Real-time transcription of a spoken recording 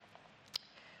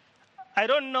I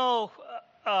don't know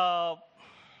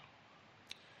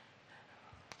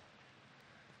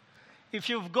if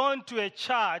you've gone to a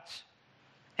church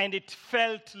and it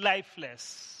felt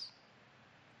lifeless.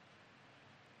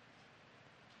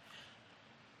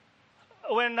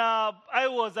 When I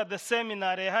was at the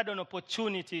seminary, I had an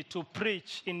opportunity to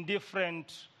preach in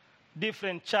different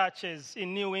churches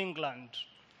in New England.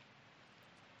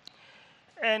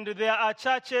 And there are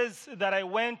churches that I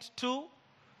went to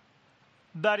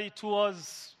that it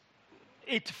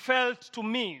felt to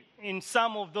me in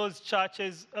some of those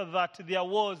churches that there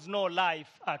was no life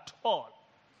at all.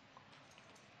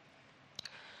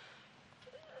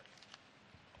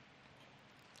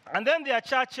 And then there are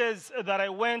churches that I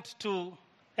went to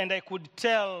and I could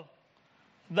tell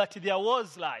that there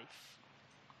was life.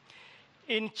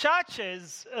 In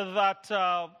churches that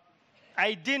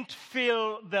I didn't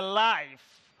feel the life,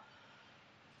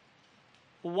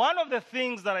 one of the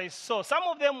things that I saw, some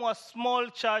of them were small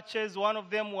churches, one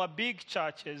of them were big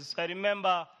churches. I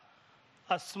remember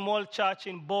a small church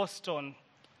in Boston.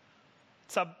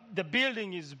 The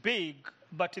building is big,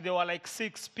 but there were like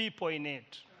 6 people in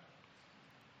it.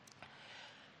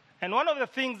 And one of the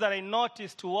things that I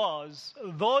noticed was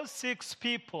those 6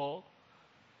 people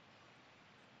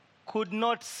could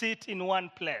not sit in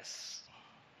one place.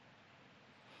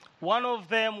 One of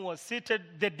them was seated,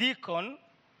 the deacon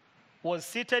was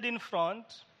seated in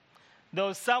front. There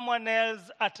was someone else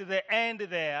at the end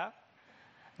there.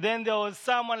 Then there was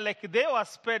someone, like they were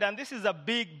spread, and this is a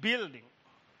big building.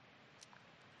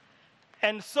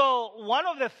 And so one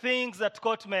of the things that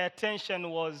caught my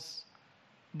attention was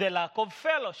the lack of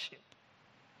fellowship.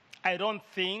 I don't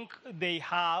think they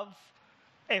have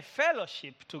a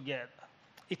fellowship together.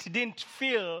 It didn't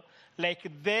feel like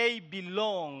they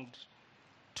belonged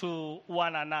to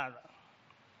one another.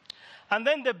 And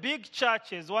then the big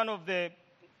churches, one of the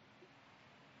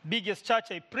biggest church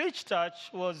I preached at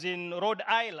was in Rhode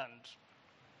Island.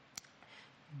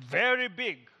 Very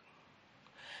big.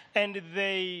 And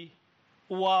they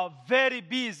were very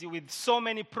busy with so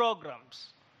many programs.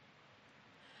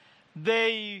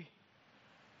 You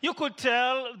could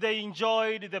tell they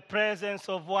enjoyed the presence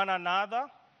of one another,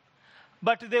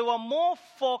 but they were more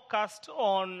focused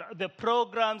on the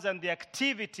programs and the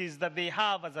activities that they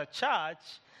have as a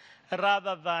church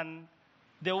rather than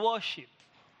the worship.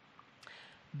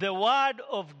 The Word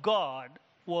of God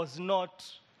was not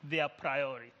their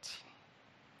priority.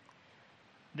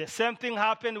 The same thing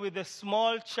happened with the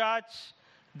small church.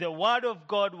 The Word of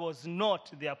God was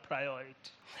not their priority.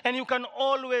 And you can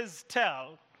always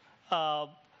tell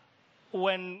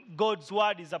when God's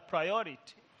Word is a priority.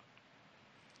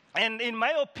 And in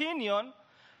my opinion,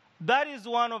 that is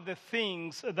one of the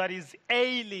things that is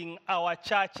ailing our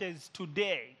churches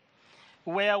today,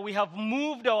 where we have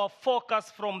moved our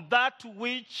focus from that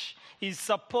which is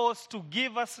supposed to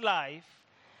give us life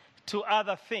to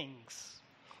other things.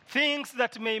 Things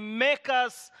that may make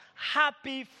us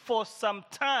happy for some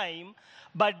time,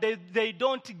 but they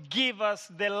don't give us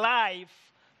the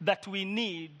life that we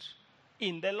need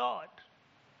in the Lord.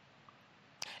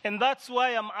 And that's why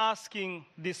I'm asking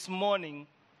this morning,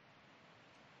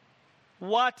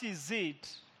 what is it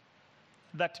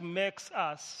that makes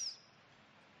us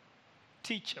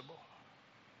teachable?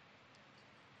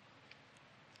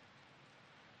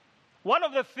 One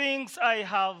of the things I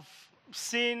have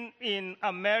seen in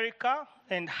America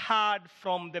and heard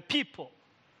from the people,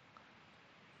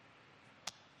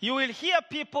 you will hear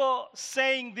people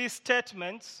saying these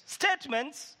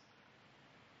statements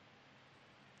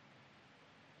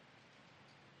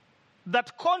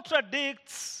that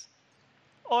contradicts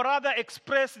or rather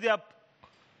express their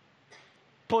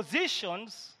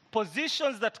positions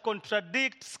that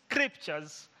contradict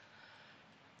scriptures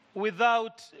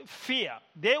without fear.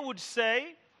 They would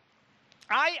say,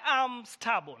 I am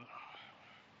stubborn.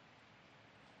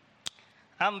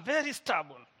 I'm very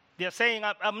stubborn. They're saying,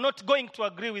 I'm not going to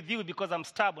agree with you because I'm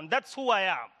stubborn. That's who I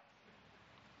am.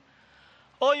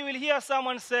 Or you will hear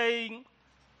someone saying,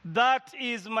 that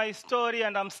is my story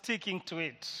and I'm sticking to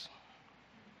it.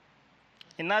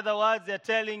 In other words, they're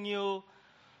telling you,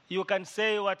 you can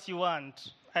say what you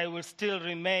want. I will still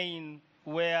remain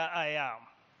where I am.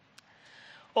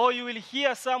 Or you will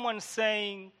hear someone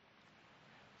saying,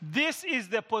 this is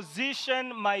the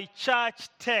position my church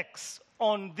takes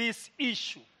on this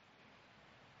issue.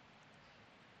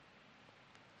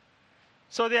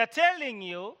 So they are telling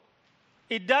you,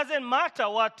 it doesn't matter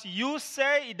what you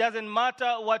say, it doesn't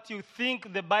matter what you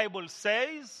think the Bible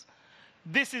says,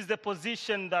 this is the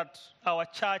position that our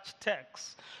church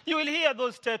takes. You will hear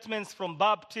those statements from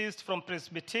Baptists, from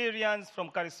Presbyterians, from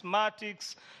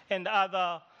Charismatics, and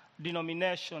other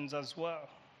denominations as well.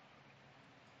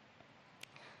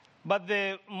 But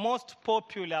the most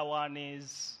popular one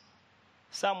is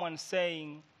someone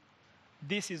saying,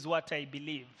 "This is what I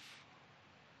believe."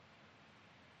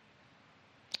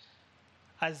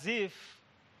 As if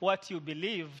what you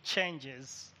believe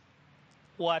changes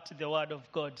what the Word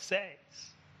of God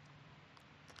says.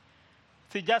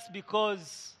 See, just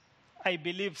because I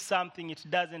believe something, it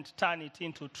doesn't turn it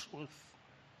into truth.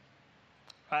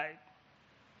 Right?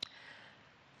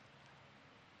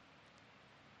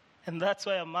 And that's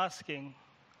why I'm asking,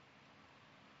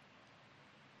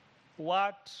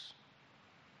 what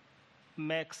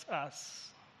makes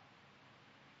us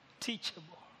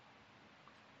teachable?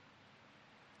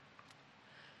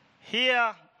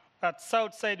 Here at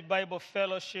Southside Bible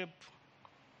Fellowship,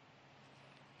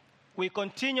 we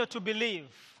continue to believe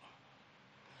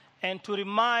and to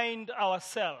remind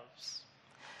ourselves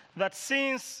that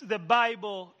since the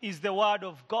Bible is the Word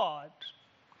of God,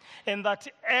 and that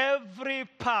every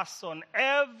person,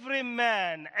 every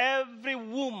man, every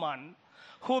woman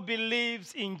who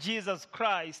believes in Jesus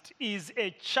Christ is a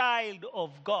child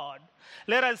of God.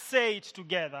 Let us say it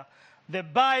together. The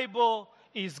Bible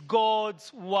is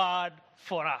God's word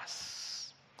for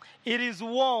us. It is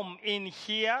warm in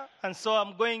here, and so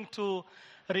I'm going to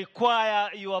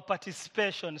require your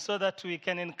participation so that we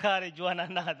can encourage one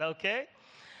another, okay?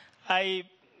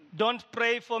 Don't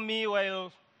pray for me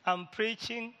while I'm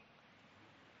preaching.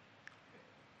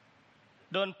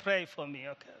 Don't pray for me,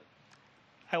 okay?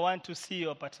 I want to see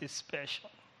your participation.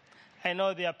 I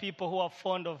know there are people who are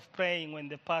fond of praying when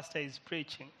the pastor is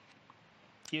preaching.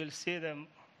 You'll see them.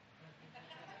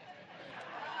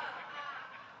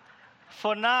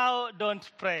 For now, don't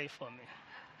pray for me.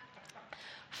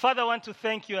 Father, I want to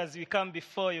thank you as we come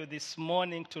before you this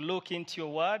morning to look into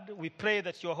your word. We pray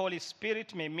that your Holy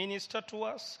Spirit may minister to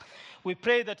us. We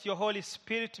pray that your Holy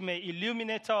Spirit may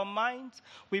illuminate our minds.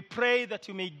 We pray that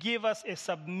you may give us a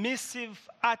submissive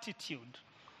attitude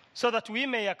so that we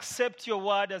may accept your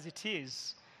word as it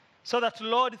is. So that,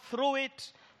 Lord, through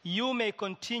it, you may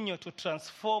continue to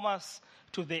transform us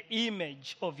to the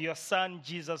image of your Son,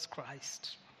 Jesus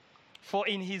Christ. For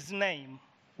in his name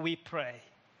we pray.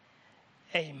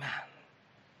 Amen.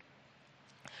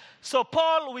 So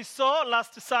Paul, we saw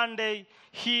last Sunday,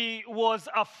 he was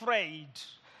afraid.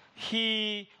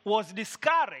 He was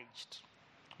discouraged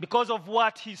because of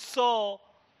what he saw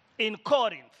in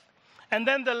Corinth. And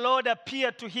then the Lord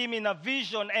appeared to him in a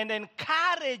vision and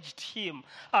encouraged him,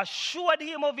 assured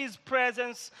him of his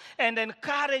presence, and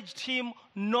encouraged him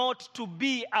not to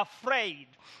be afraid.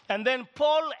 And then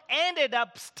Paul ended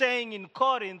up staying in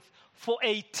Corinth for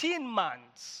 18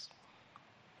 months.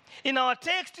 In our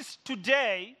text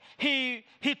today, he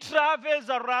travels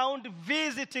around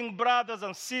visiting brothers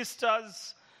and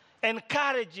sisters,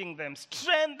 encouraging them,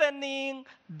 strengthening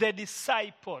the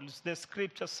disciples, the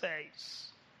scripture says.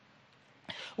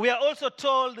 We are also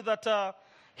told that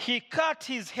he cut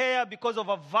his hair because of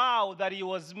a vow that he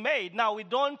was made. Now, we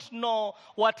don't know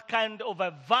what kind of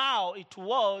a vow it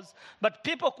was, but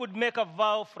people could make a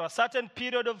vow for a certain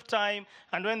period of time,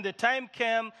 and when the time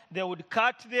came, they would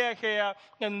cut their hair,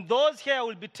 and those hair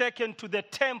will be taken to the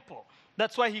temple.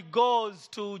 That's why he goes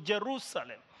to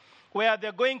Jerusalem, where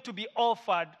they're going to be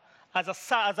offered as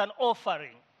an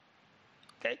offering.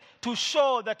 Okay? To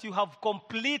show that you have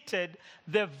completed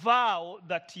the vow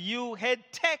that you had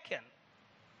taken.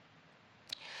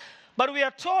 But we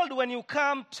are told when you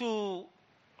come to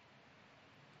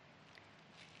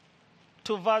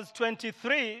verse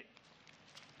 23,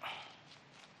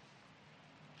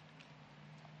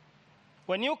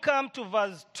 when you come to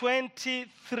verse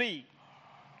 23,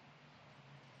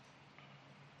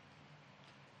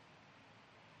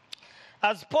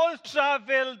 as Paul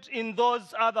traveled in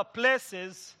those other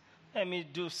places, let me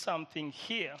do something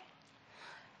here.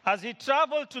 As he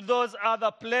traveled to those other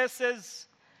places,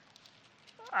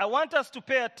 I want us to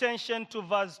pay attention to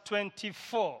verse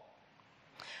 24.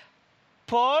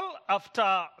 Paul,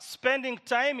 after spending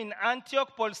time in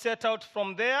Antioch, Paul set out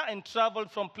from there and traveled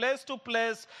from place to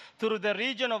place through the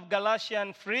region of Galatia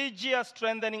and Phrygia,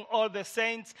 strengthening all the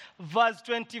saints. Verse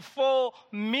 24,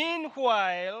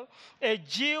 meanwhile, a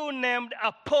Jew named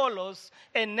Apollos,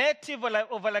 a native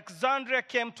of Alexandria,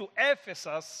 came to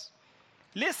Ephesus.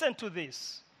 Listen to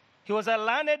this. He was a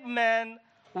learned man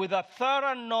with a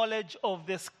thorough knowledge of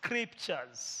the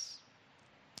scriptures.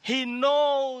 He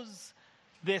knows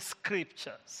the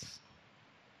scriptures.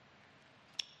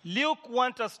 Luke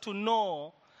wants us to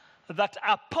know that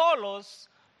Apollos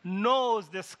knows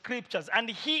the scriptures and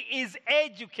he is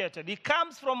educated. He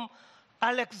comes from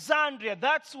Alexandria.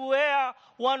 That's where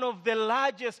one of the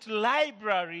largest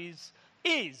libraries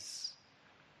is.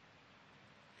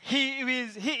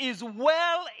 he is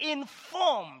well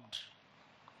informed.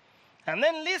 And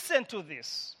then listen to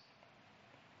this.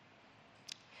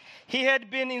 He had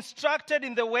been instructed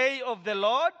in the way of the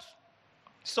Lord,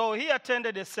 so he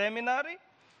attended a seminary,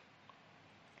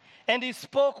 and he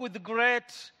spoke with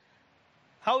great,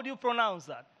 how do you pronounce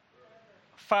that?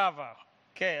 Fervor.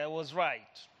 Okay, I was right.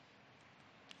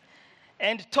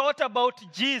 And taught about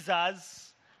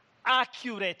Jesus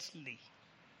accurately,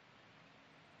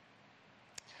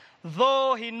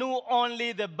 though he knew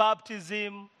only the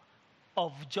baptism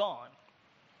of John.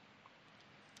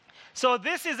 So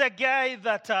this is a guy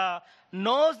that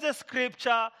knows the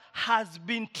scripture, has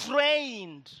been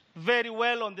trained very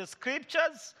well on the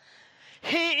scriptures.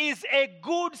 He is a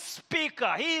good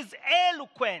speaker. He is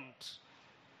eloquent.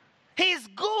 He is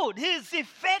good. He is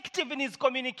effective in his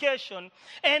communication.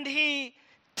 And he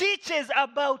teaches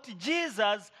about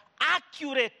Jesus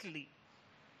accurately.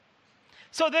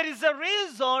 So there is a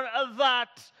reason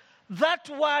that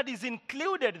word is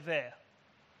included there.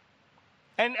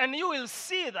 And you will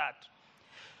see that.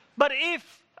 But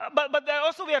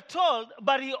also we are told,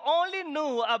 but he only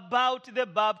knew about the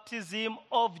baptism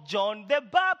of John the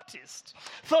Baptist.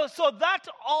 So that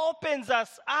opens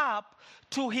us up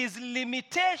to his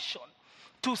limitation,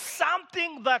 to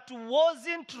something that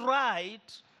wasn't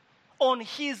right on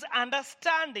his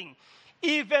understanding.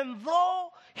 Even though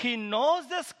he knows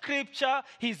the scripture,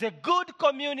 he's a good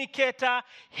communicator,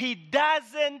 he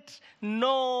doesn't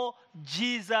know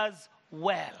Jesus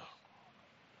well.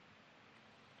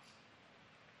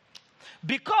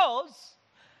 Because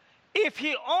if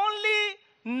he only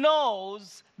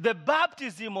knows the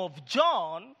baptism of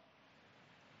John,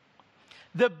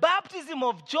 the baptism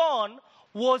of John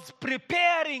was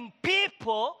preparing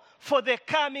people for the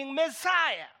coming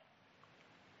Messiah.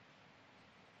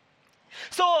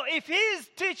 So if he is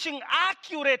teaching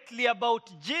accurately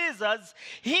about Jesus,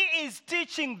 he is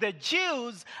teaching the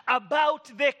Jews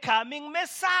about the coming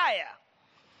Messiah.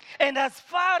 And as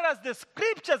far as the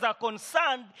scriptures are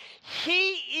concerned,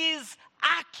 he is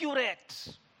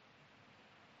accurate.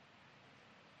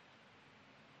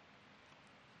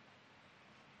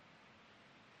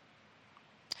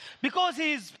 Because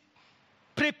he is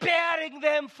preparing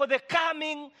them for the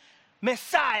coming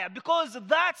Messiah, because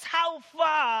that's how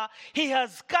far he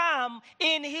has come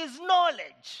in his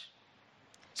knowledge.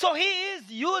 So he is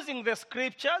using the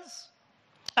scriptures,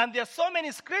 and there are so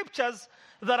many scriptures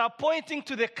that are pointing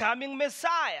to the coming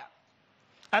Messiah.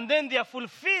 And then they are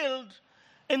fulfilled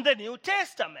in the New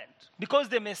Testament, because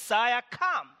the Messiah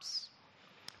comes.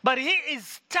 But he is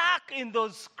stuck in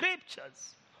those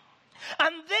scriptures.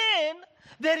 And then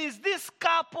there is this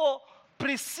couple,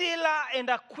 Priscilla and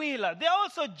Aquila. They're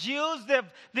also Jews.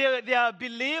 They are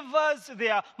believers. They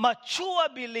are mature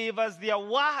believers. They are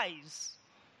wise.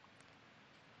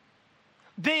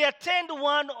 They attend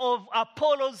one of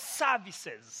Apollo's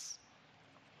services.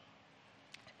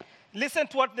 Listen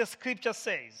to what the scripture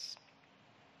says.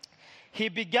 He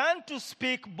began to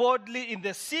speak boldly in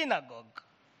the synagogue.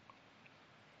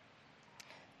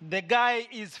 The guy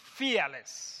is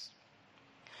fearless.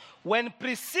 When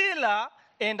Priscilla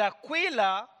and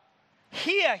Aquila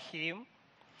hear him,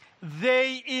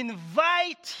 they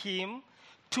invite him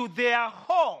to their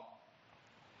home.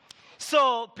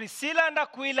 So Priscilla and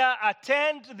Aquila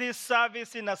attend this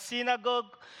service in a synagogue.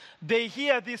 They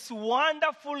hear this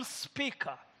wonderful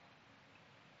speaker.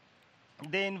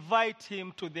 They invite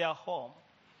him to their home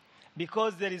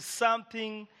because there is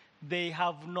something they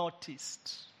have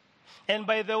noticed. And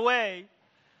by the way,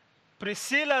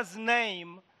 Priscilla's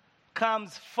name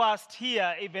comes first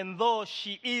here, even though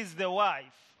she is the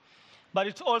wife. But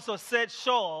it also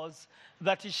shows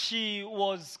that she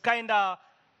was kind of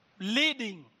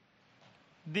leading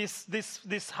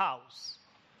this house.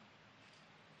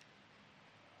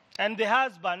 And the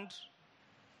husband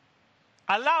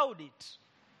allowed it.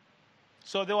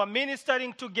 So they were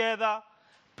ministering together.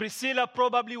 Priscilla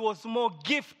probably was more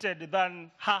gifted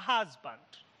than her husband.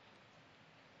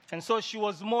 And so she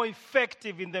was more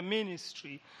effective in the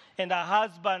ministry. And her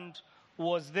husband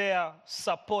was there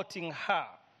supporting her.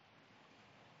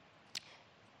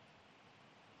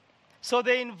 So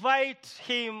they invite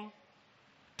him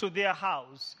to their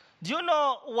house. Do you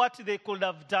know what they could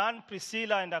have done,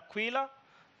 Priscilla and Aquila?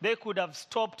 They could have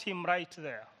stopped him right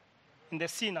there in the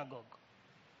synagogue.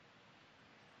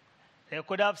 They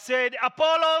could have said,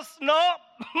 Apollos, no,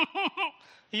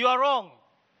 you are wrong.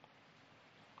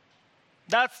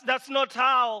 That's not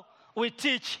how we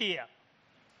teach here.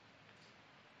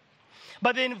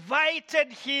 But they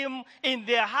invited him in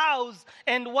their house,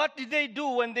 and what did they do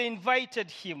when they invited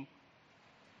him?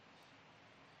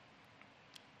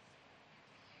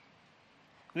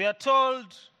 We are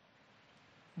told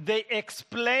they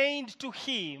explained to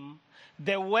him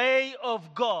the way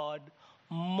of God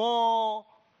more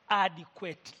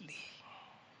adequately.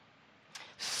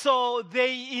 So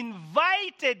they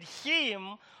invited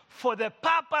him for the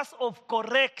purpose of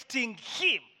correcting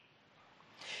him.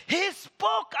 He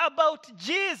spoke about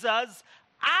Jesus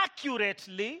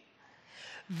accurately.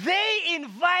 They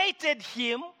invited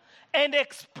him and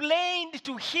explained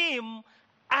to him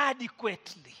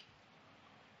adequately.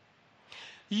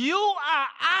 You are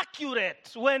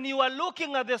accurate when you are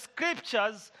looking at the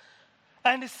scriptures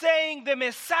and saying the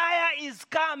Messiah is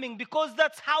coming, because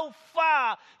that's how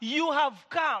far you have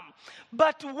come.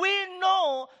 But we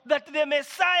know that the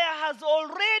Messiah has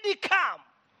already come.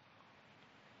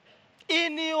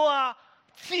 In your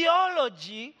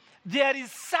theology, there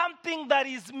is something that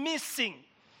is missing.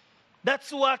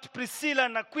 That's what Priscilla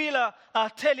and Aquila are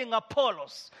telling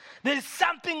Apollos. There is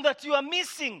something that you are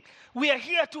missing. We are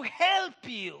here to help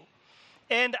you.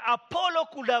 And Apollo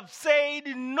could have said,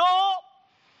 no,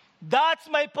 that's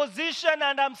my position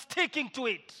and I'm sticking to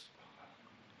it.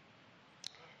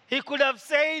 He could have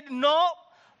said, no,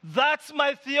 that's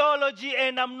my theology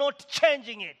and I'm not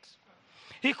changing it.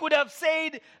 He could have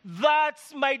said,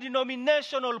 that's my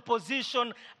denominational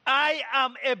position. I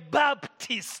am a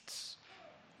Baptist.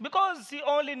 Because he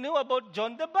only knew about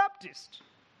John the Baptist.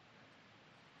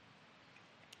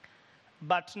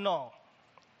 But no.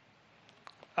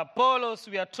 Apollos,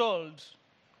 we are told,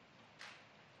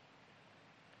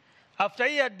 after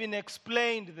he had been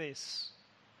explained this,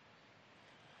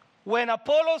 when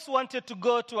Apollos wanted to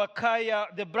go to Achaia,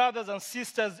 the brothers and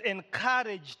sisters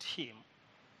encouraged him.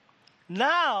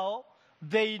 Now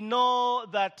they know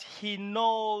that he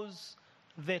knows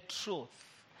the truth.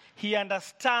 He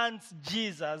understands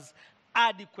Jesus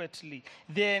adequately.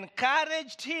 They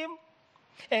encouraged him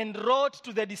and wrote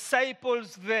to the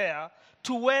disciples there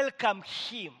to welcome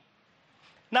him.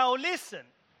 Now listen,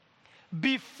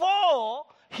 before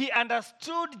he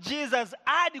understood Jesus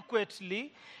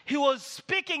adequately, he was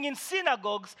speaking in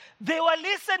synagogues. They were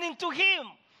listening to him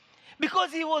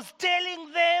because he was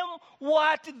telling them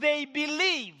what they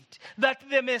believed, that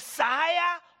the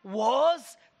Messiah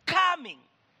was coming.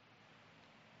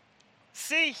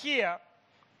 See here,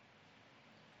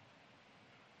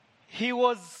 he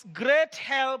was great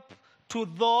help to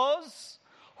those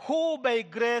who by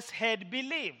grace had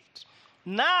believed.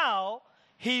 Now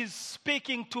he's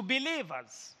speaking to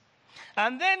believers.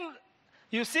 And then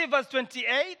you see verse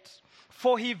 28,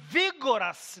 for he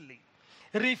vigorously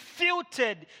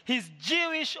refuted his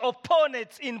Jewish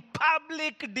opponents in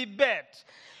public debate,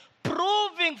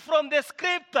 proving from the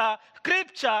scripture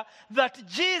that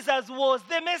Jesus was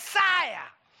the Messiah.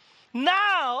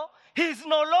 Now, he's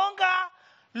no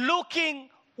longer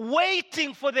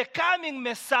waiting for the coming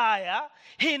Messiah.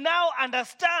 He now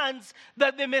understands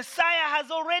that the Messiah has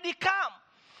already come.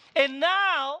 And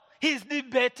now, he's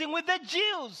debating with the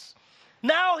Jews.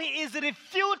 Now, he is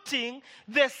refuting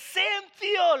the same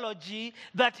theology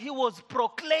that he was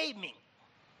proclaiming.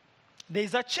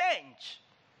 There's a change.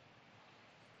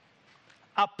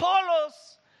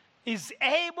 Apollos is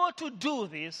able to do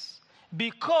this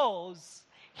because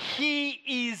he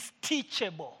is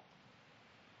teachable.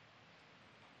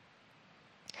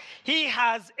 He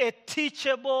has a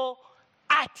teachable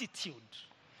attitude.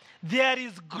 There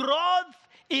is growth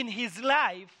in his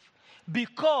life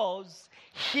because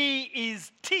he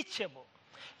is teachable.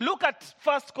 Look at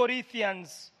 1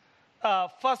 Corinthians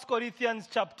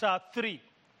chapter 3.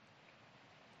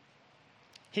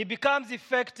 He becomes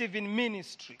effective in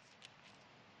ministry.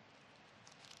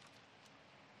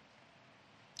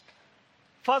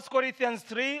 1 Corinthians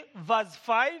 3, verse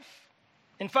 5.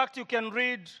 In fact, you can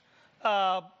read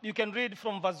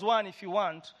from verse 1 if you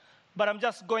want, but I'm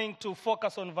just going to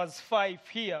focus on verse 5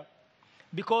 here,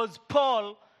 because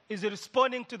Paul is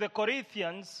responding to the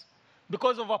Corinthians.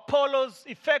 Because of Apollos'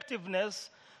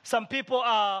 effectiveness, some people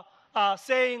are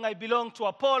saying, I belong to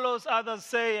Apollos, others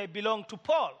say, I belong to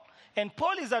Paul. And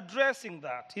Paul is addressing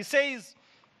that. He says,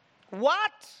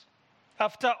 what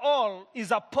after all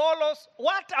is Apollos?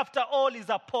 What after all is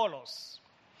Apollos?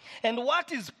 And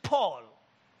what is Paul?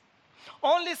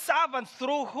 Only servants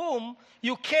through whom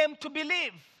you came to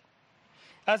believe,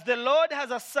 as the Lord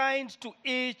has assigned to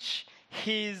each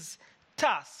his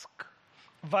task.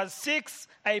 Verse 6,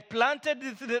 I planted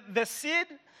the seed,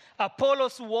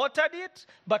 Apollos watered it,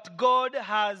 but God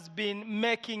has been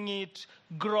making it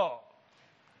grow.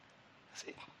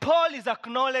 See, Paul is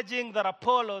acknowledging that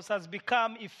Apollos has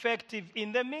become effective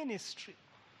in the ministry.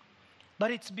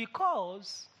 But it's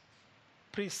because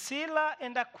Priscilla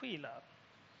and Aquila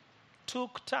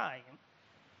took time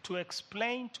to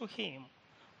explain to him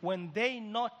when they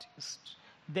noticed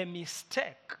the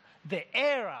mistake, the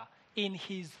error in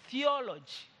his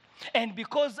theology. And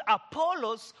because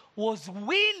Apollos was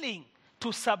willing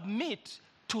to submit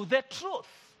to the truth.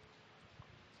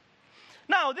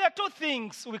 Now, there are two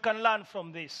things we can learn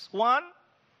from this. One,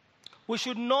 we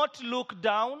should not look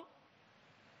down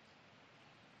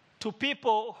to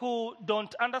people who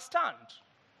don't understand.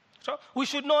 So we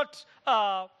should not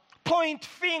point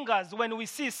fingers when we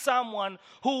see someone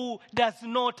who does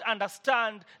not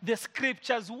understand the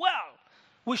scriptures well.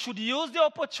 We should use the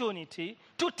opportunity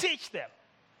to teach them.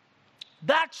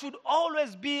 That should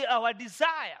always be our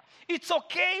desire. It's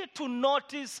okay to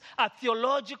notice a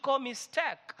theological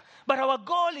mistake, but our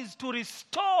goal is to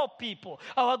restore people.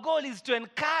 Our goal is to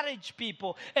encourage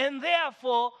people, and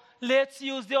therefore, let's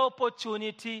use the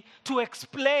opportunity to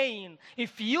explain.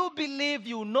 If you believe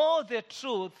you know the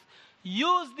truth,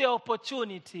 use the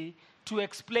opportunity to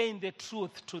explain the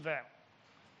truth to them.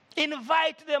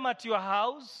 Invite them at your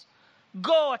house.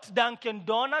 Go at Dunkin'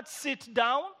 Donuts, sit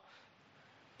down.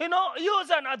 Use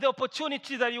the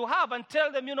opportunity that you have and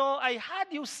tell them, I heard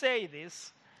you say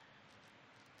this.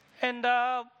 And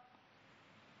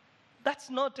that's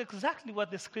not exactly what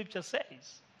the scripture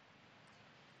says.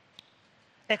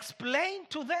 Explain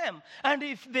to them. And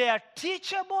if they are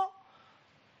teachable,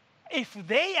 if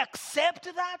they accept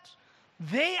that,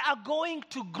 they are going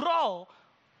to grow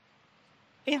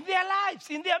in their lives,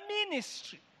 in their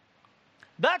ministry.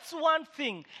 That's one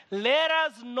thing. Let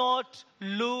us not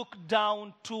look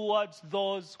down towards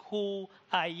those who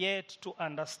are yet to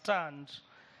understand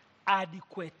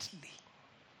adequately.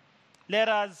 Let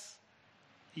us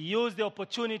use the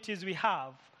opportunities we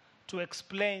have to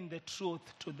explain the truth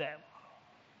to them.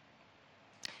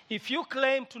 If you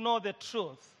claim to know the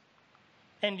truth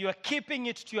and you are keeping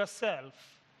it to yourself,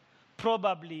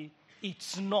 probably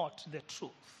it's not the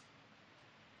truth.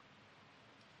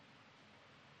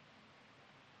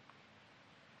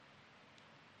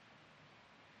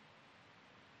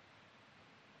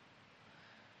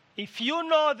 If you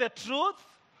know the truth,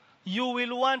 you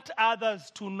will want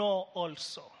others to know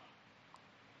also.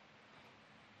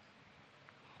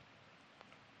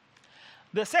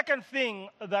 The second thing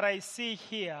that I see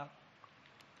here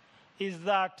is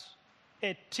that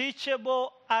a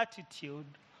teachable attitude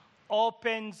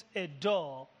opens a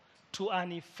door to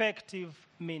an effective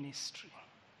ministry.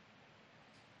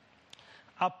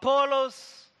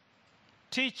 Apollos'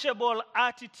 teachable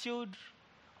attitude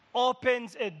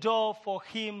opens a door for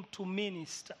him to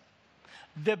minister.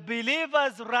 The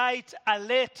believers write a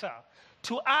letter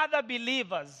to other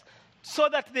believers so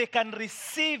that they can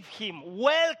receive him,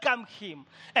 welcome him,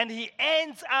 and he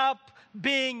ends up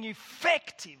being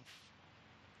effective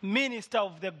minister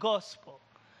of the gospel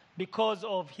because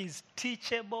of his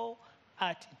teachable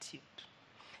attitude.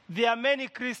 There are many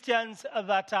Christians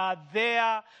that are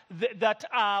there, that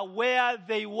are where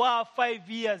they were 5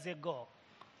 years ago,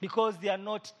 because they are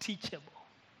not teachable.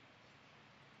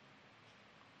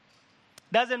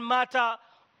 Doesn't matter,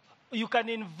 you can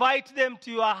invite them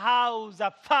to your house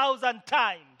 1,000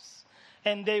 times,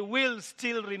 and they will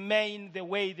still remain the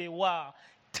way they were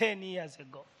 10 years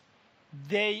ago.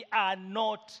 They are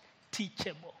not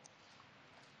teachable.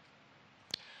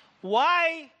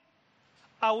 Why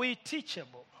are we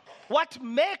teachable? What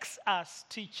makes us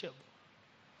teachable?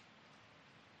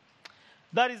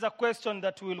 That is a question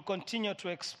that we will continue to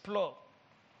explore.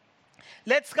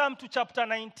 Let's come to chapter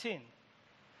 19.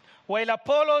 While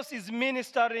Apollos is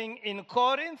ministering in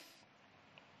Corinth,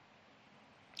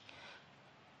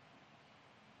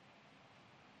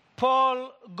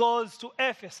 Paul goes to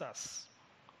Ephesus.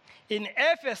 In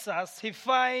Ephesus, he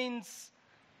finds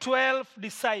 12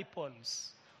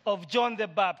 disciples of John the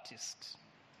Baptist.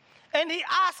 And he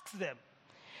asks them,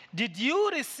 "Did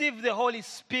you receive the Holy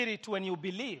Spirit when you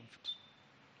believed?"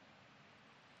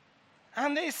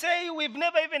 And they say, "We've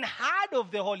never even heard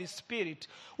of the Holy Spirit.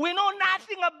 We know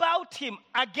nothing about him."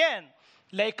 Again,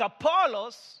 like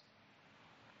Apollos,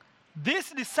 these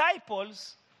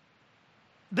disciples,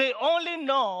 they only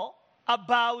know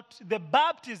about the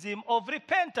baptism of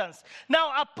repentance.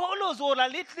 Now, Apollos was a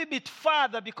little bit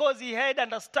further because he had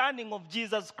understanding of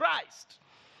Jesus Christ.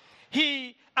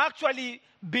 He actually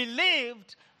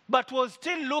believed, but was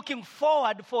still looking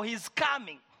forward for his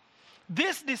coming.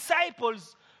 These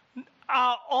disciples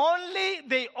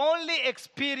they only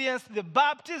experienced the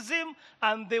baptism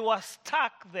and they were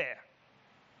stuck there.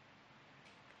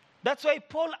 That's why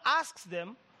Paul asks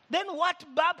them, "Then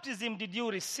what baptism did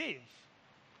you receive?"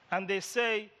 And they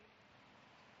say,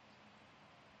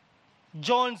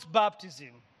 "John's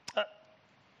baptism."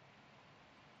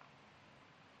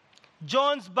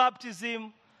 John's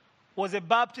baptism was a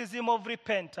baptism of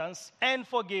repentance and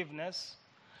forgiveness.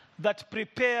 that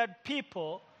prepared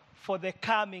people for the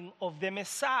coming of the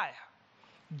Messiah.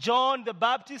 John the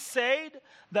Baptist said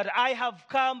that I have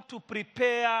come to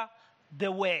prepare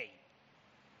the way.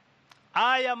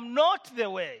 I am not the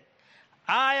way.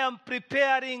 I am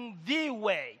preparing the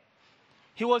way.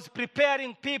 He was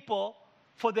preparing people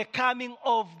for the coming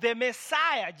of the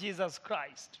Messiah, Jesus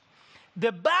Christ.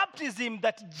 The baptism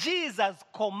that Jesus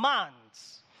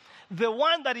commands, the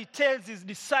one that he tells his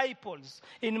disciples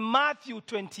in Matthew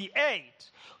 28,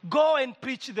 go and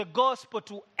preach the gospel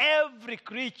to every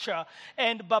creature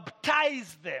and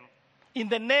baptize them in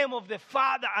the name of the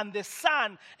Father and the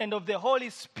Son and of the Holy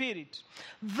Spirit.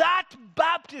 That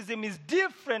baptism is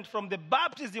different from the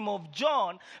baptism of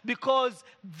John, because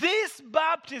this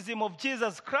baptism of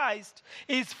Jesus Christ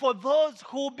is for those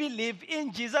who believe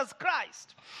in Jesus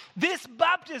Christ. This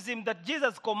baptism that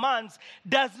Jesus commands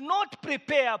does not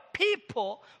prepare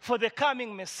people for the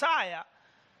coming Messiah.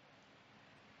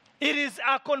 It is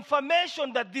a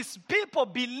confirmation that these people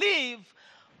believe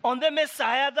on the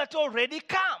Messiah that already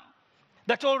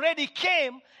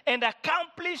came and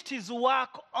accomplished his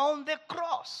work on the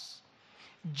cross.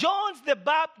 John's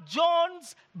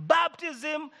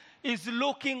baptism is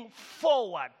looking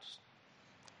forward.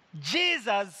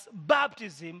 Jesus'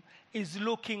 baptism is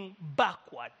looking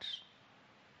backward.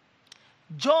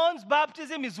 John's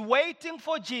baptism is waiting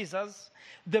for Jesus.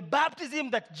 The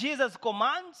baptism that Jesus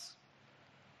commands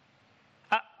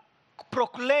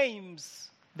proclaims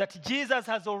that Jesus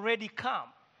has already come.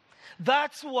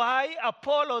 That's why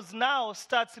Apollos now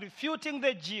starts refuting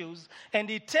the Jews, and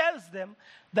he tells them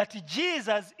that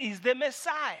Jesus is the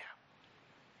Messiah.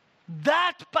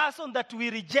 That person that we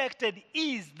rejected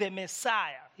is the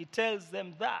Messiah. He tells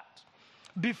them that.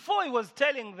 Before he was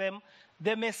telling them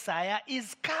the Messiah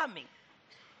is coming,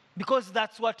 because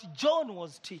that's what John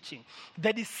was teaching.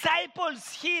 The disciples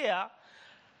here,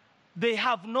 they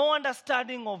have no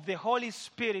understanding of the Holy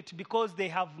Spirit because they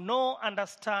have no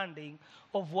understanding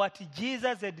of what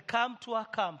Jesus had come to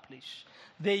accomplish.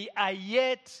 They are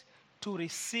yet to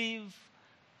receive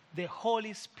the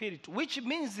Holy Spirit, which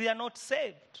means they are not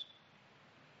saved.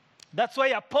 That's why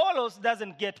Apollos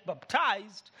doesn't get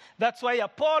baptized. That's why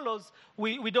Apollos,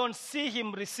 we don't see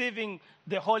him receiving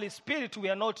the Holy Spirit. We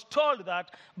are not told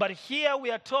that. But here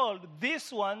we are told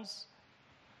these ones,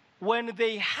 when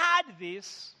they had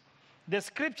this, the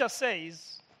scripture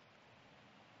says,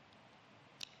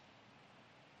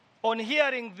 on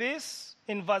hearing this,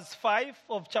 in verse 5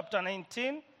 of chapter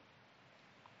 19,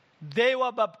 they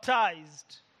were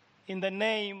baptized in the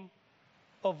name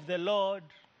of the Lord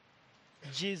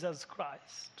Jesus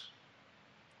Christ.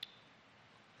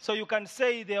 So you can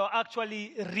say they were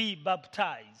actually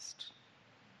re-baptized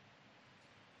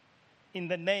in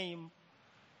the name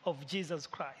of Jesus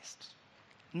Christ.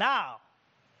 Now,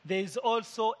 there is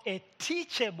also a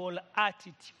teachable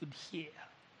attitude here.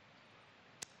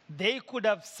 They could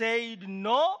have said,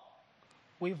 no,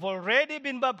 we've already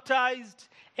been baptized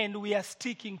and we are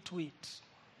sticking to it.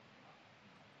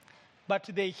 But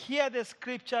they hear the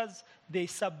scriptures, they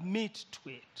submit to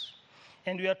it.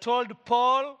 And we are told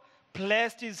Paul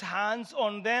placed his hands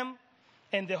on them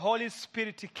and the Holy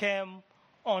Spirit came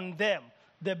on them.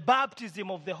 The baptism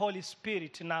of the Holy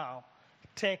Spirit now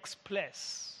takes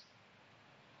place.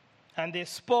 And they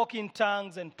spoke in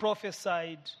tongues and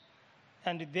prophesied,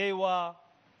 and they were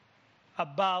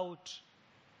about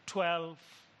 12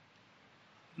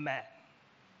 men.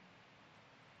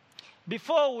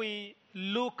 Before we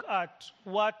look at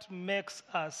what makes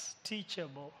us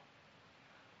teachable,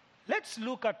 let's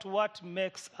look at what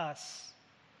makes us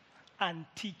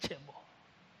unteachable.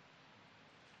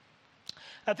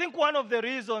 I think one of the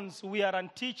reasons we are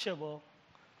unteachable,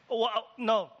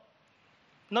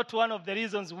 not one of the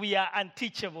reasons we are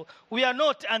unteachable. We are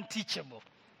not unteachable.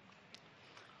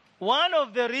 One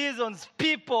of the reasons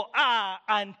people are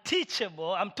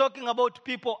unteachable, I'm talking about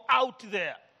people out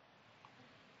there,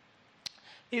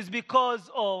 is because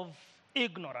of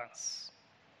ignorance.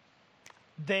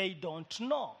 They don't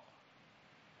know.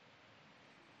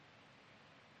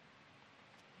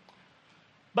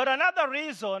 But another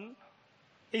reason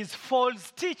is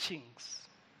false teachings.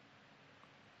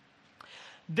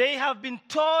 They have been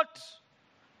taught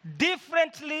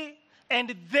differently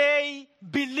and they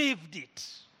believed it.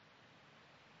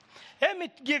 Let me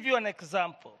give you an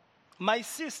example. My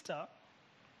sister,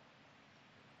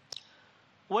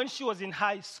 when she was in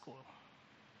high school,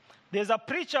 there's a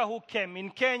preacher who came. In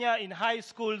Kenya, in high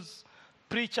schools,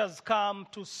 preachers come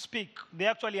to speak. They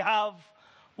actually have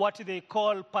what they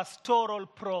call pastoral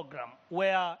program,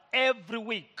 where every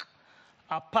week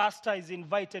a pastor is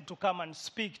invited to come and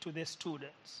speak to the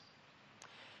students.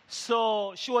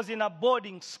 So she was in a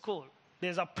boarding school.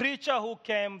 There's a preacher who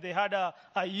came, they had a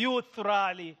youth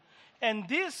rally, and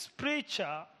this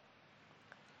preacher,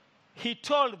 he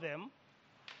told them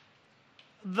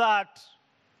that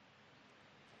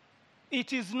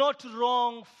it is not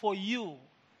wrong for you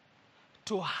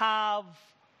to have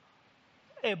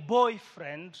a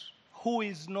boyfriend who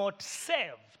is not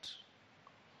saved.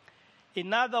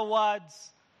 In other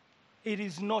words, it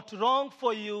is not wrong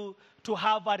for you to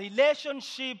have a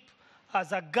relationship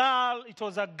as a girl, it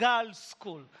was a girls'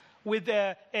 school, with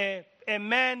a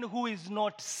man who is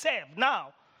not saved.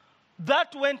 Now,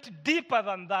 that went deeper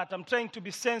than that. I'm trying to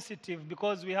be sensitive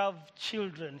because we have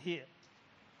children here.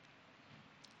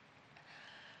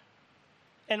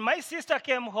 And my sister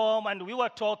came home and we were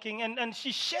talking and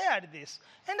she shared this.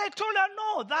 And I told her,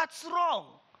 no, that's wrong.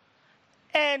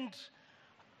 And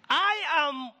I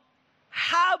am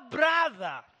her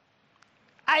brother.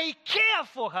 I care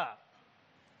for her.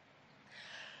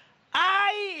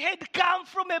 I had come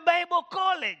from a Bible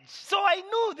college, so I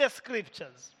knew the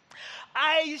scriptures.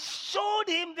 I showed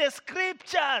him the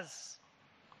scriptures.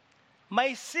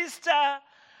 My sister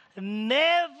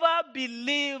never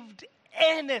believed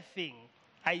anything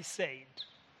I said.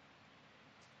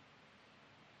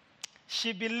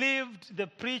 She believed the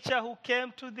preacher who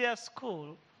came to their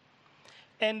school,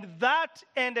 and that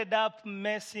ended up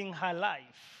messing her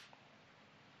life.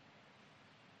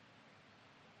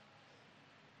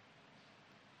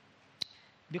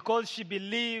 Because she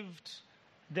believed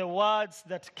the words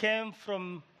that came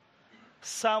from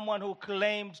someone who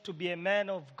claimed to be a man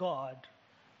of God,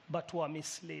 but were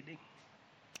misleading.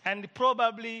 And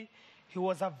probably he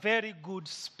was a very good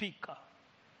speaker.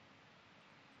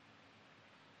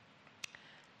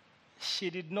 She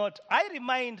did not. I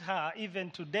remind her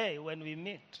even today when we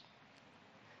meet.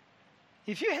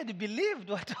 If you had believed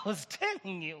what I was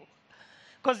telling you,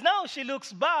 because now she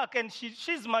looks back and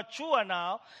she's mature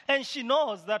now and she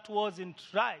knows that wasn't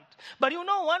right. But you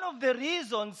know, one of the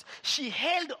reasons she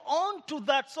held on to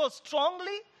that so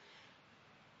strongly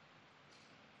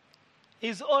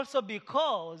is also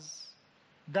because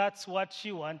that's what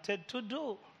she wanted to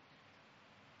do.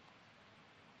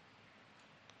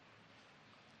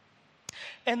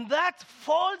 And that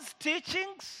false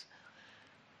teachings,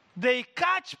 they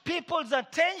catch people's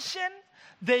attention.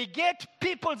 They get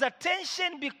people's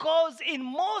attention because in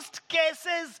most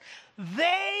cases,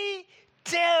 they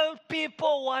tell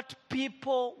people what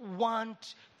people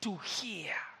want to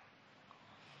hear.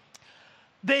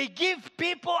 They give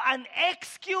people an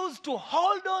excuse to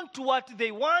hold on to what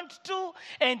they want to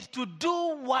and to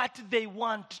do what they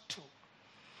want to.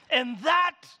 And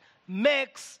that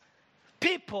makes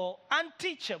people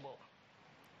unteachable.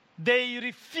 They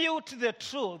refute the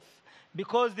truth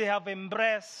because they have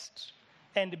embraced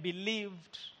and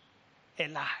believed a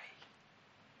lie.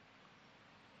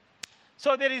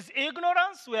 So there is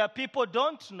ignorance where people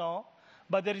don't know,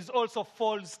 but there is also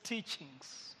false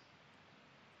teachings.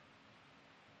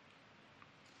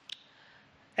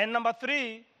 And number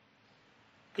 3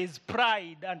 is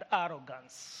pride and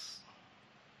arrogance.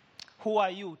 Who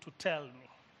are you to tell me?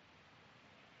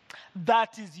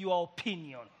 That is your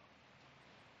opinion.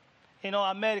 You know,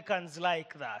 Americans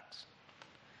like that.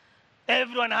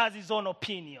 Everyone has his own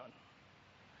opinion.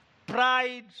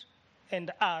 Pride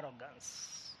and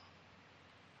arrogance.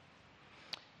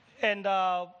 And there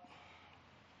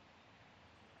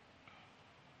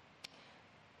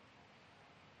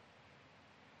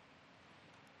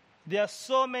are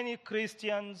so many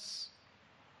Christians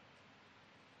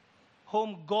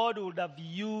whom God would have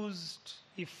used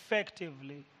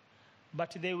effectively,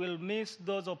 but they will miss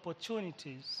those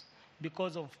opportunities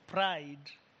because of pride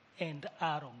and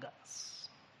arrogance.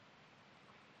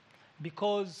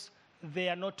 Because they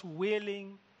are not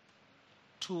willing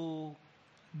to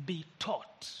be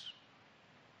taught.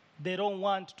 They don't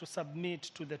want to submit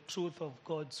to the truth of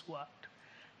God's word.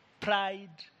 Pride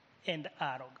and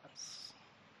arrogance.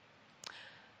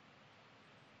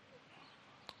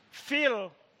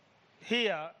 Phil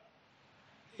here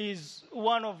is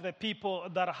one of the people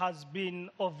that has been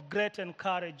of great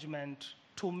encouragement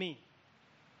to me.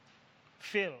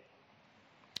 Phil,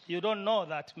 you don't know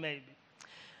that maybe.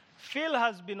 Phil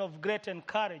has been of great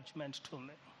encouragement to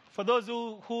me. For those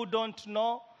who don't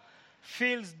know,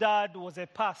 Phil's dad was a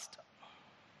pastor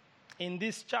in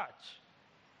this church.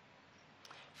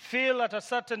 Phil, at a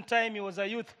certain time, he was a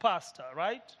youth pastor,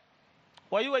 right?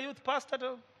 Were you a youth pastor?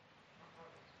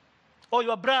 Or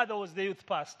your brother was the youth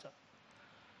pastor?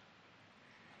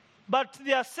 But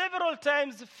there are several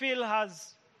times Phil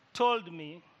has told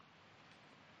me,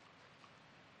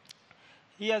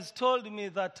 he has told me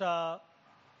that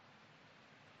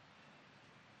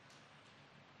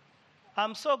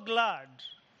I'm so glad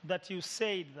that you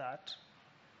said that,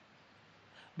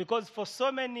 because for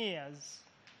so many years,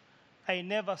 I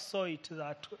never saw it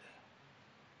that way.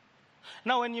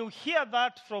 Now, when you hear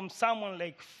that from someone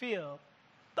like Phil,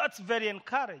 that's very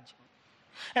encouraging.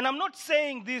 And I'm not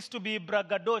saying this to be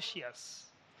braggadocious.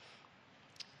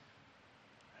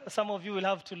 Some of you will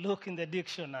have to look in the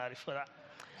dictionary for that.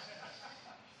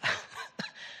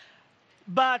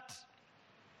 But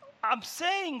I'm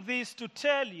saying this to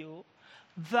tell you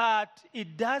that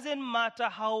it doesn't matter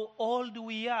how old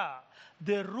we are,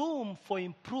 the room for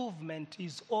improvement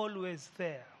is always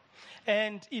there.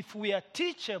 And if we are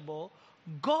teachable,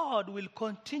 God will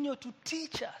continue to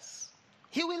teach us.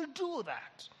 He will do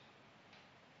that.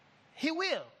 He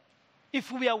will. If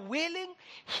we are willing,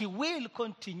 he will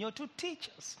continue to teach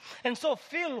us. And so,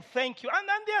 Phil, thank you. And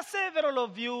there are several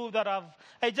of you that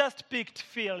I just picked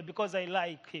Phil because I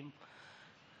like him.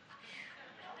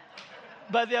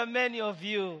 But there are many of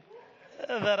you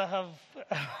that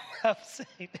have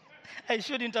said, I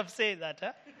shouldn't have said that,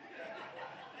 huh?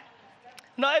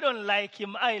 No, I don't like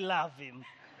him. I love him.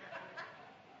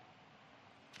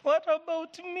 What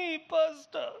about me,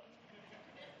 Pastor?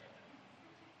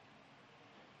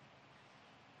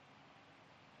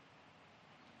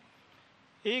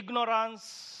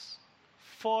 Ignorance,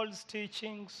 false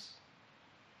teachings,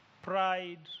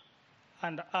 pride,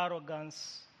 and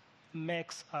arrogance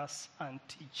makes us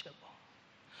unteachable.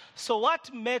 So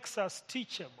what makes us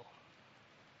teachable?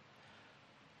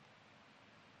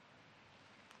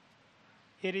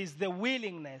 It is the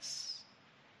willingness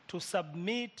to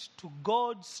submit to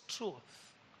God's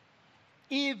truth,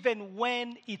 even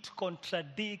when it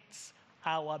contradicts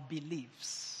our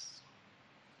beliefs.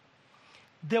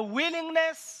 The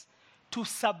willingness to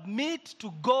submit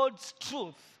to God's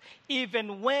truth,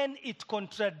 even when it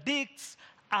contradicts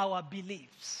our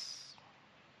beliefs.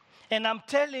 And I'm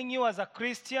telling you as a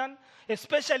Christian,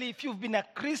 especially if you've been a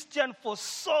Christian for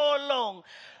so long,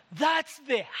 that's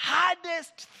the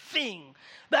hardest thing,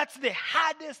 that's the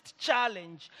hardest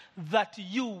challenge that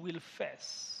you will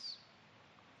face.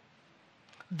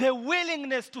 The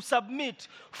willingness to submit,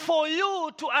 for you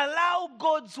to allow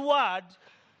God's word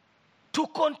to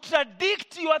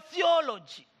contradict your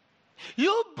theology.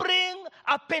 You bring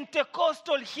a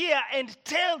Pentecostal here and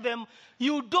tell them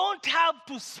you don't have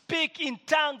to speak in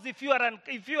tongues if you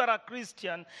are a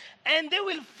Christian, and they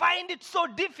will find it so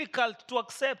difficult to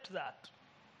accept that.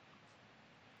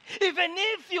 Even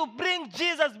if you bring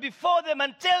Jesus before them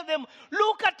and tell them,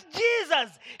 look at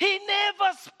Jesus, he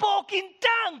never spoke in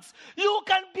tongues. You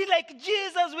can be like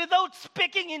Jesus without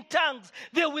speaking in tongues.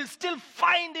 They will still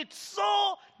find it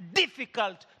so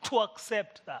difficult to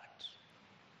accept that.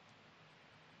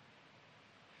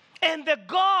 And the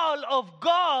goal of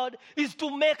God is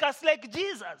to make us like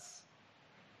Jesus.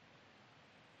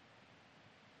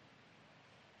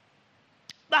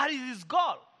 That is his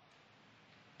goal.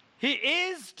 He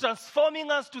is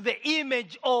transforming us to the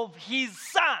image of his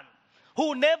Son,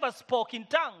 who never spoke in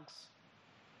tongues.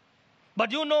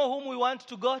 But you know whom we want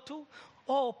to go to?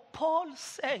 Oh, Paul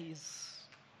says.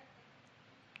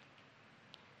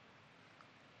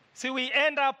 See, we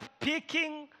end up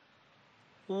picking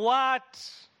what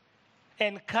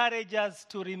encourages us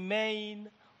to remain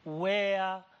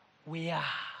where we are,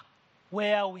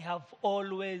 where we have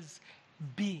always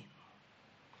been.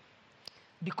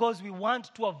 Because we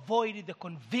want to avoid the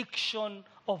conviction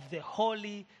of the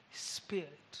Holy Spirit.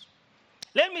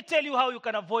 Let me tell you how you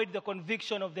can avoid the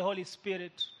conviction of the Holy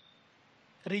Spirit.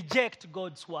 Reject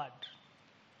God's word.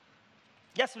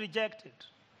 Just reject it.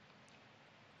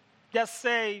 Just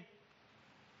say,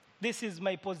 this is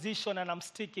my position and I'm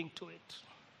sticking to it.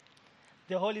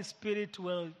 The Holy Spirit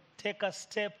will take a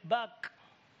step back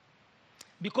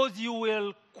because you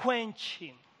will quench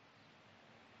him.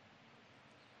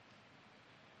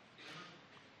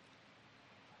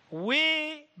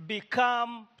 We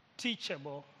become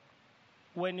teachable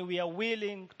when we are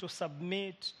willing to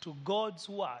submit to God's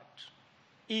word,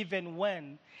 even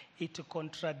when it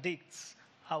contradicts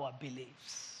our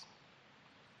beliefs.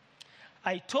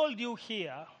 I told you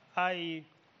here, I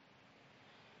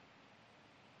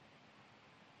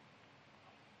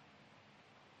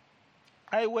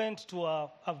went to a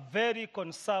very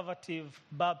conservative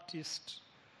Baptist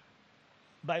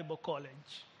Bible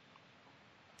college.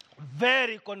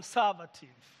 Very conservative,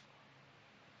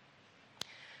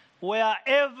 where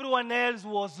everyone else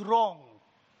was wrong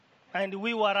and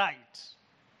we were right.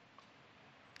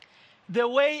 The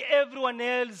way everyone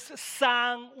else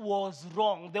sang was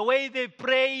wrong. The way they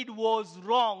prayed was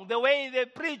wrong. The way they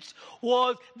preached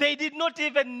was, they did not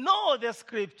even know the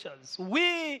scriptures.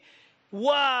 We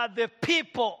were the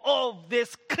people of the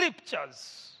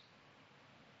scriptures.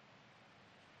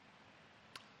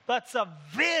 That's a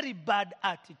very bad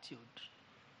attitude.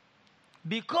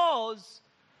 Because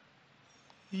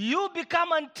you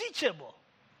become unteachable.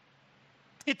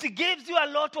 It gives you a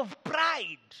lot of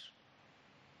pride.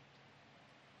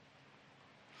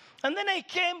 And then I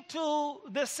came to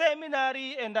the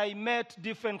seminary and I met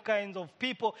different kinds of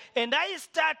people. And I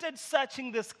started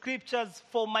searching the scriptures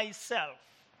for myself.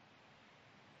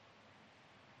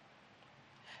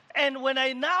 And when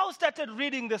I now started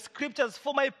reading the scriptures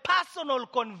for my personal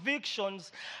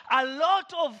convictions, a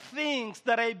lot of things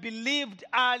that I believed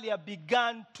earlier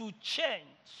began to change.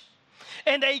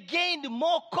 And I gained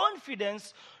more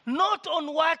confidence, not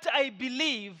on what I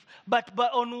believe, but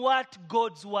on what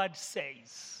God's word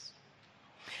says.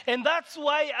 And that's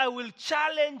why I will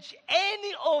challenge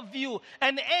any of you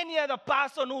and any other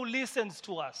person who listens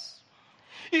to us.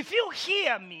 If you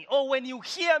hear me, or when you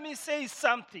hear me say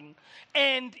something,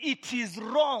 and it is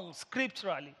wrong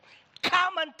scripturally,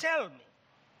 come and tell me.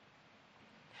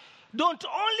 Don't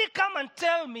only come and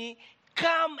tell me,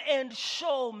 come and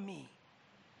show me.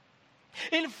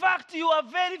 In fact, you are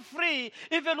very free,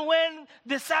 even when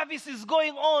the service is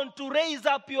going on, to raise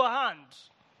up your hand.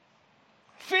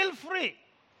 Feel free.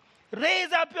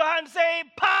 Raise up your hand, say,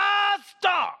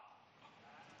 Pastor.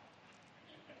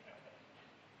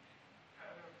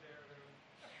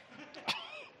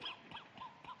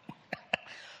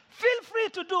 Feel free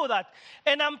to do that.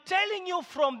 And I'm telling you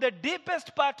from the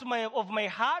deepest part of my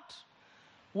heart,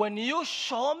 when you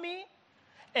show me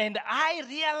and I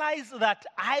realize that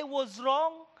I was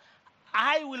wrong,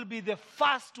 I will be the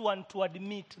first one to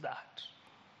admit that.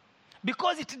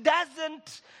 Because it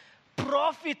doesn't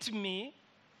profit me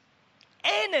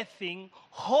anything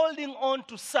holding on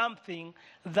to something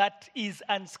that is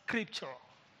unscriptural.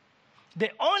 The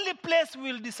only place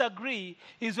we'll disagree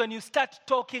is when you start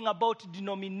talking about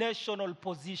denominational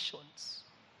positions.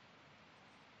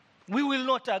 We will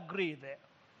not agree there.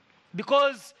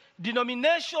 Because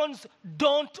denominations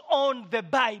don't own the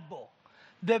Bible.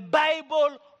 The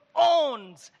Bible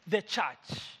owns the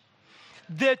church.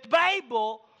 The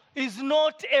Bible is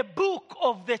not a book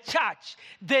of the church.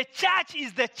 The church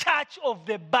is the church of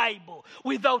the Bible.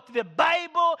 Without the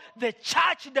Bible, the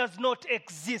church does not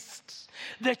exist.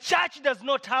 The church does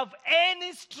not have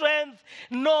any strength,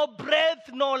 no breath,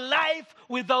 no life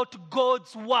without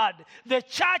God's word. The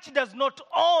church does not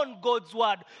own God's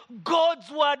word.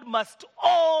 God's word must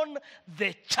own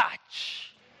the church.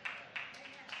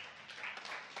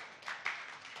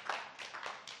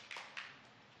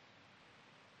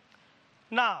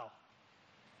 Now,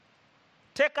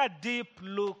 take a deep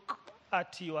look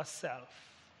at yourself,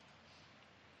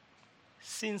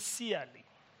 sincerely,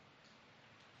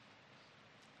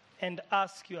 and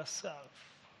ask yourself,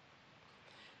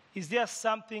 is there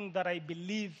something that I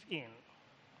believe in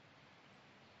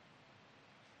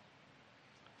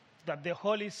that the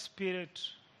Holy Spirit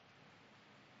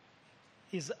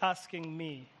is asking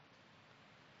me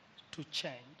to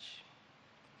change?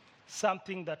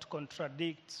 Something that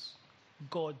contradicts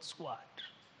God's word.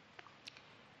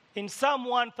 In Psalm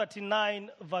 139,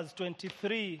 verse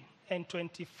 23 and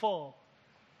 24,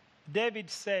 David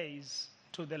says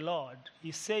to the Lord,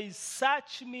 he says,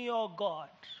 search me, O God.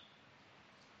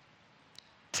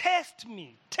 Test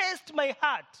me, test my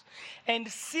heart, and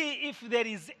see if there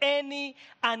is any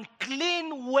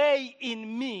unclean way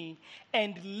in me,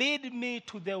 and lead me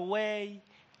to the way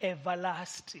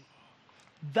everlasting.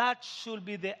 That should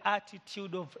be the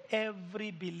attitude of every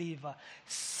believer.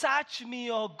 Search me,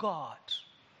 O God.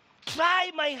 Try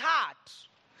my heart.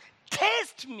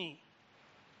 Test me.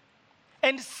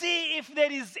 And see if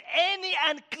there is any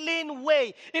unclean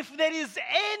way. If there is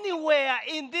anywhere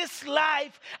in this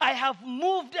life I have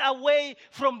moved away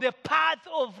from the path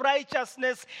of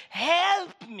righteousness,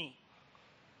 help me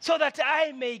so that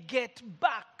I may get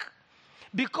back.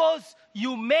 Because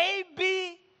you may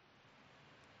be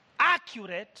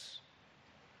accurate,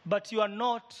 but you are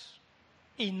not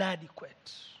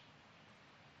inadequate.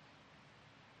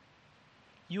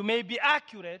 You may be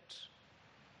accurate,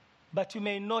 but you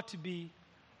may not be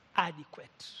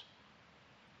adequate.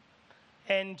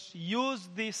 And use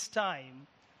this time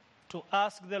to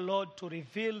ask the Lord to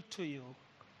reveal to you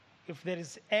if there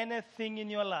is anything in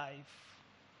your life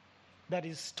that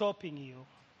is stopping you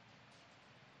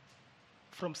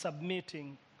from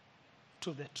submitting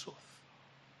to the truth.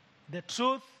 The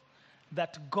truth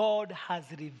that God has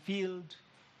revealed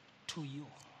to you.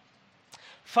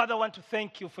 Father, I want to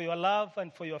thank you for your love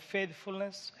and for your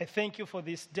faithfulness. I thank you for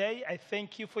this day. I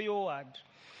thank you for your word.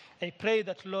 I pray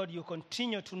that, Lord, you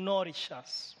continue to nourish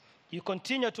us. You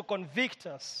continue to convict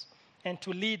us and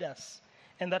to lead us.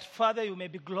 And that, Father, you may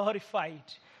be glorified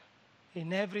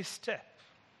in every step.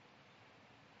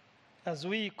 as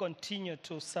we continue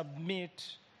to submit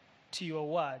to your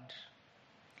word.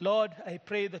 Lord, I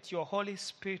pray that your Holy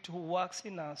Spirit who works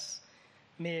in us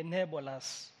may enable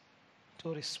us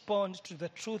to respond to the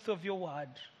truth of your word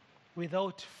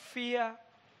without fear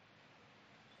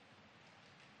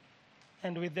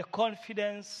and with the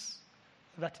confidence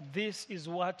that this is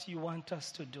what you want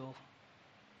us to do.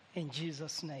 In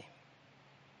Jesus' name,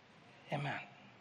 amen.